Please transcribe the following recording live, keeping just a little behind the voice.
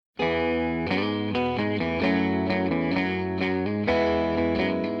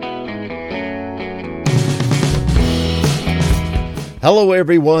Hello,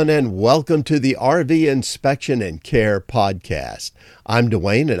 everyone, and welcome to the RV Inspection and Care Podcast. I'm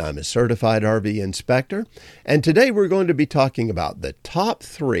Dwayne, and I'm a certified RV inspector. And today we're going to be talking about the top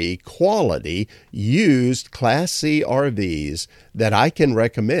 3 quality used Class C RVs that I can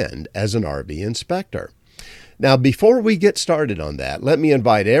recommend as an RV inspector. Now, before we get started on that, let me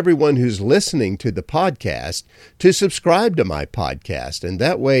invite everyone who's listening to the podcast to subscribe to my podcast, and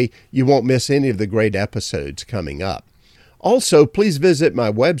that way you won't miss any of the great episodes coming up. Also, please visit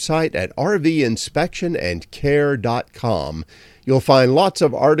my website at rvinspectionandcare.com. You'll find lots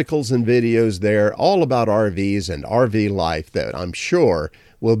of articles and videos there all about RVs and RV life that I'm sure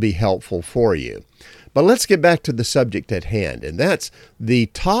will be helpful for you. But let's get back to the subject at hand, and that's the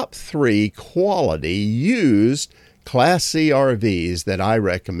top 3 quality used Class C RVs that I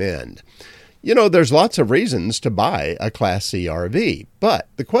recommend. You know, there's lots of reasons to buy a Class C RV, but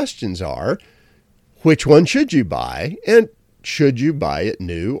the questions are, which one should you buy, and should you buy it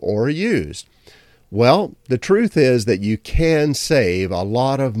new or used? Well, the truth is that you can save a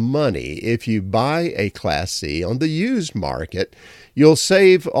lot of money if you buy a Class C on the used market. You'll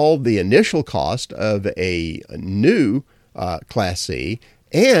save all the initial cost of a new Class C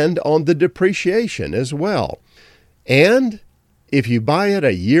and on the depreciation as well. And if you buy it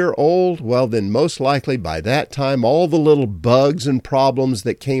a year old, well, then most likely by that time, all the little bugs and problems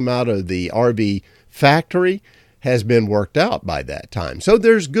that came out of the RV factory has been worked out by that time. So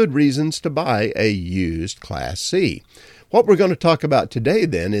there's good reasons to buy a used Class C. What we're going to talk about today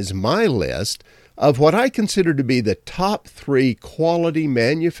then is my list of what I consider to be the top 3 quality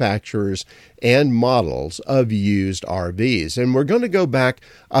manufacturers and models of used RVs. And we're going to go back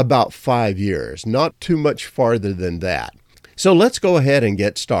about 5 years, not too much farther than that. So let's go ahead and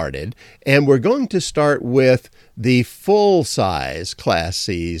get started. And we're going to start with the full-size Class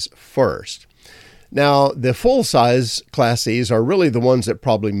Cs first. Now, the full-size Class Cs are really the ones that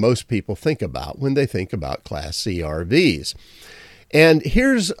probably most people think about when they think about Class C RVs. And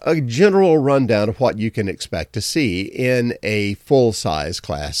here's a general rundown of what you can expect to see in a full-size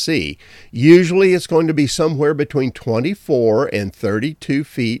Class C. Usually it's going to be somewhere between 24 and 32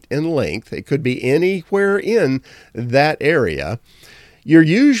 feet in length. It could be anywhere in that area. You're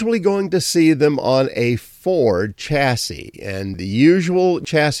usually going to see them on a Ford chassis, and the usual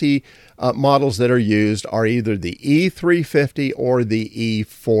chassis models that are used are either the E350 or the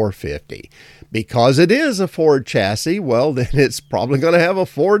E450. Because it is a Ford chassis, well, then it's probably going to have a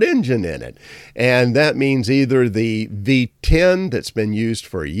Ford engine in it. And that means either the V10 that's been used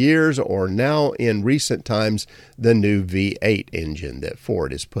for years or now in recent times, the new V8 engine that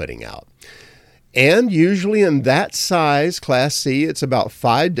Ford is putting out. And usually in that size, Class C, it's about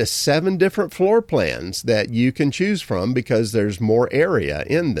 5 to 7 different floor plans that you can choose from because there's more area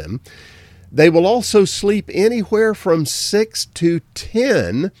in them. They will also sleep anywhere from 6 to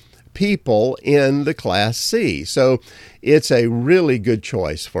 10 people in the Class C. So it's a really good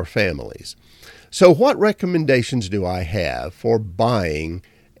choice for families. So what recommendations do I have for buying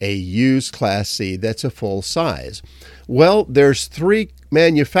a used Class C that's a full size? Well, there's 3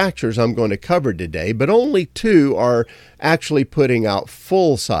 manufacturers I'm going to cover today, but only 2 are actually putting out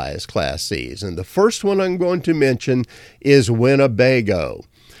full-size Class Cs. And the first one I'm going to mention is Winnebago.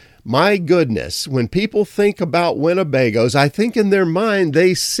 My goodness, when people think about Winnebagos, I think in their mind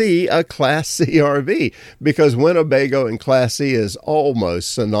they see a Class C RV because Winnebago and Class C is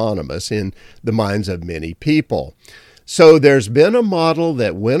almost synonymous in the minds of many people. So there's been a model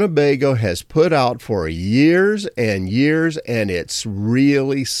that Winnebago has put out for years and years, and it's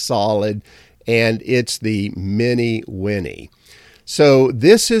really solid, and it's the Mini Winnie. So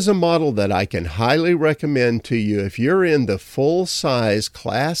this is a model that I can highly recommend to you. If you're in the full-size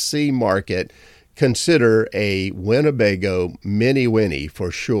Class C market, consider a Winnebago Mini Winnie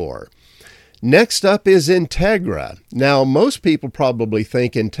for sure. Next up is Integra. Now, most people probably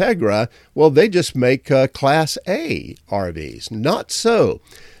think Integra, well, they just make Class A RVs. Not so.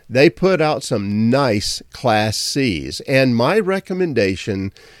 They put out some nice Class Cs, and my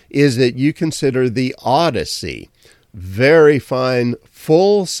recommendation is that you consider the Odyssey. Very fine,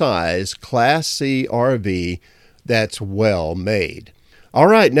 full-size Class C RV that's well made. All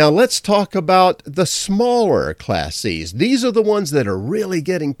right, now let's talk about the smaller Class Cs. These are the ones that are really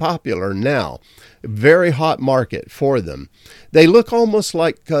getting popular now. Very hot market for them. They look almost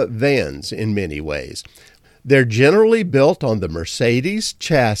like vans in many ways. They're generally built on the Mercedes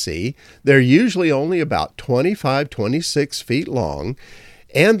chassis. They're usually only about 25, 26 feet long.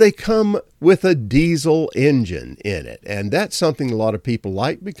 And they come with a diesel engine in it. And that's something a lot of people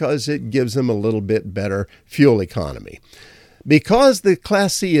like because it gives them a little bit better fuel economy. Because the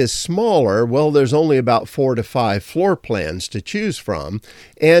Class C is smaller, well, there's only about 4 to 5 floor plans to choose from,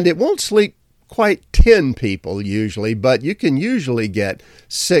 and it won't sleep quite 10 people usually, but you can usually get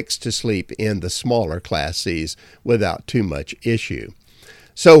 6 to sleep in the smaller Class Cs without too much issue.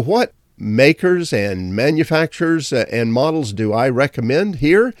 So what makers and manufacturers and models do I recommend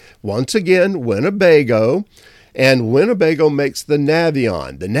here? Once again, Winnebago. And Winnebago makes the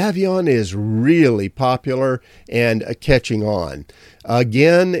Navion. The Navion is really popular and catching on.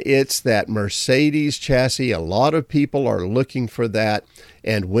 Again, it's that Mercedes chassis. A lot of people are looking for that,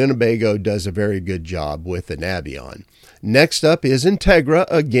 and Winnebago does a very good job with the Navion. Next up is Integra.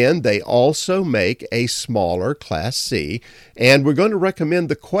 Again, they also make a smaller Class C, and we're going to recommend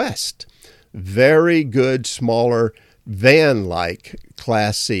the Quest. Very good, smaller, van-like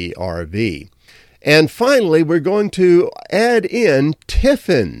Class C RV. And finally, we're going to add in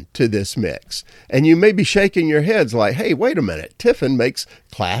Tiffin to this mix. And you may be shaking your heads like, hey, wait a minute, Tiffin makes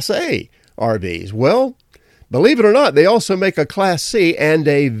Class A RVs. Well, believe it or not, they also make a Class C and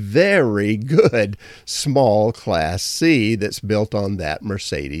a very good small Class C that's built on that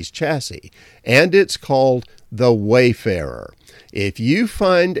Mercedes chassis. And it's called the Wayfarer. If you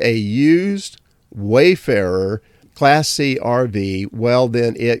find a used Wayfarer Class C RV, well,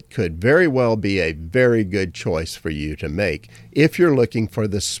 then it could very well be a very good choice for you to make if you're looking for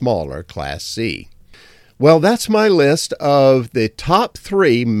the smaller Class C. Well, that's my list of the top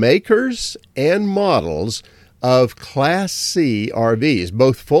 3 makers and models of Class C RVs,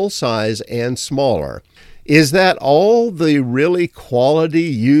 both full-size and smaller. Is that all the really quality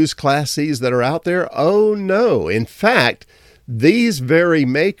used Class Cs that are out there? Oh, no. In fact, these very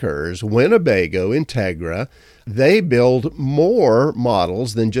makers, Winnebago, Integra, they build more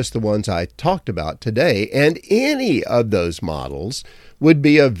models than just the ones I talked about today, and any of those models would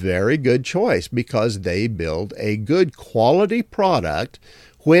be a very good choice because they build a good quality product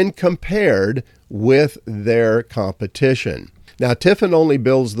when compared with their competition. Now, Tiffin only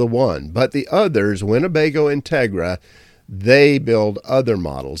builds the one, but the others, Winnebago, Integra, they build other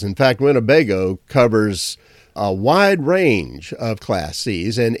models. In fact, Winnebago covers a wide range of Class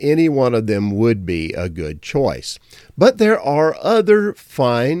Cs, and any one of them would be a good choice. But there are other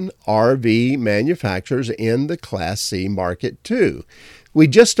fine RV manufacturers in the Class C market too. We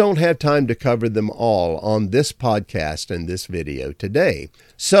just don't have time to cover them all on this podcast and this video today.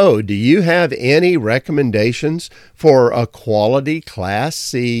 So, do you have any recommendations for a quality Class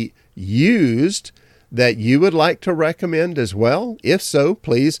C used that you would like to recommend as well? If so,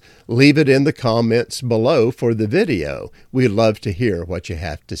 please leave it in the comments below for the video. We'd love to hear what you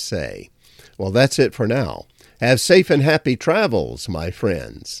have to say. Well, that's it for now. Have safe and happy travels, my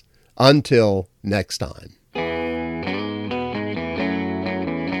friends. Until next time.